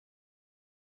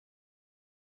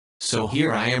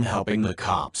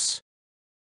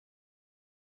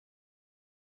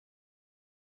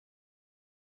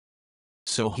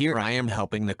So here I am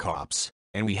helping the cops.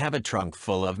 And we have a trunk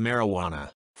full of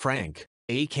marijuana. Frank,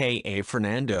 aka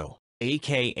Fernando,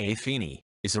 aka Feeney,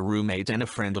 is a roommate and a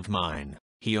friend of mine.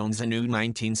 He owns a new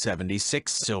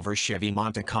 1976 silver Chevy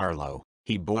Monte Carlo.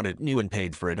 He bought it new and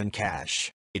paid for it in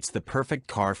cash. It's the perfect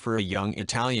car for a young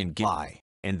Italian guy.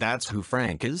 And that's who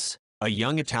Frank is, a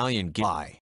young Italian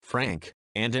guy. Frank,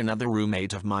 and another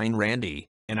roommate of mine, Randy,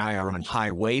 and I are on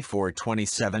Highway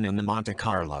 427 in the Monte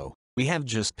Carlo. We have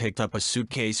just picked up a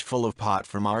suitcase full of pot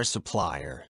from our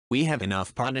supplier. We have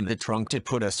enough pot in the trunk to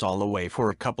put us all away for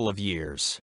a couple of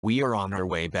years. We are on our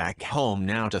way back home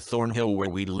now to Thornhill, where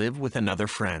we live with another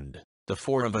friend. The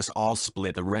four of us all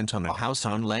split the rent on a house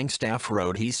on Langstaff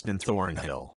Road East in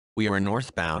Thornhill. We are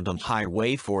northbound on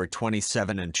Highway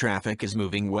 427 and traffic is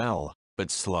moving well,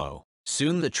 but slow.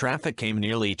 Soon the traffic came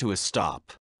nearly to a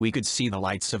stop. We could see the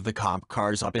lights of the cop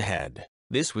cars up ahead.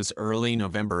 This was early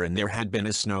November and there had been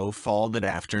a snowfall that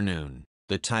afternoon,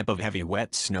 the type of heavy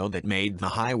wet snow that made the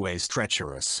highways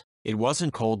treacherous. It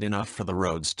wasn't cold enough for the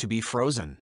roads to be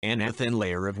frozen, and a thin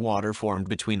layer of water formed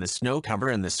between the snow cover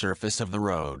and the surface of the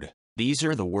road. These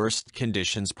are the worst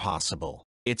conditions possible.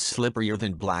 It's slipperier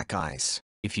than black ice.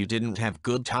 If you didn't have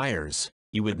good tires,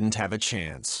 you wouldn't have a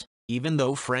chance. Even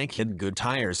though Frank had good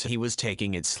tires, he was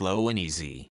taking it slow and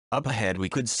easy. Up ahead we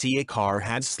could see a car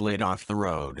had slid off the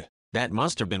road. That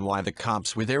must have been why the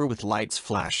cops were there with lights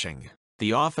flashing.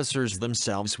 The officers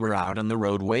themselves were out on the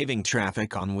road waving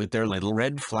traffic on with their little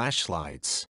red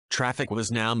flashlights. Traffic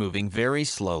was now moving very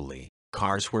slowly.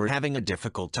 Cars were having a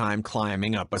difficult time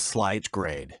climbing up a slight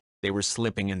grade. They were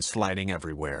slipping and sliding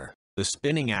everywhere. The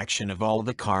spinning action of all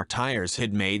the car tires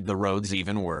had made the roads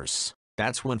even worse.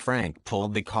 That's when Frank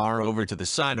pulled the car over to the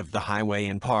side of the highway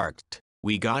and parked.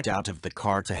 We got out of the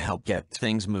car to help get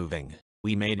things moving.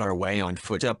 We made our way on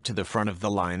foot up to the front of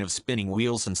the line of spinning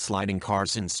wheels and sliding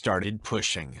cars and started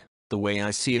pushing. The way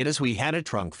I see it is we had a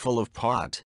trunk full of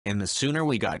pot, and the sooner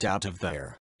we got out of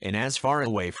there, and as far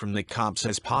away from the cops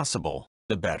as possible,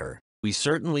 the better. We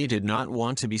certainly did not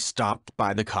want to be stopped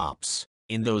by the cops.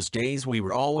 In those days we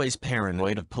were always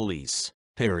paranoid of police,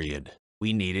 period.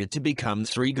 We needed to become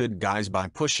three good guys by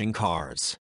pushing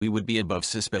cars. We would be above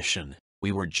suspicion.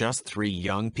 We were just three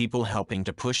young people helping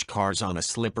to push cars on a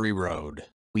slippery road.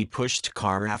 We pushed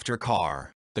car after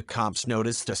car. The cops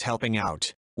noticed us helping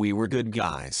out. We were good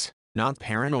guys, not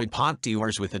paranoid pot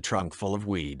dealers with a trunk full of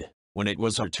weed. When it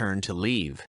was our turn to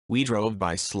leave, we drove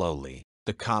by slowly.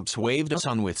 The cops waved us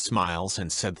on with smiles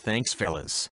and said, "Thanks,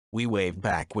 fellas." We waved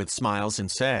back with smiles and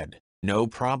said, "No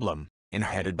problem," and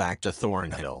headed back to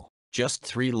Thornhill. Just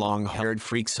three long-haired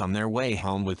freaks on their way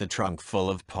home with a trunk full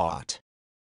of pot.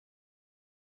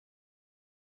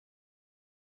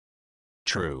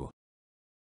 True.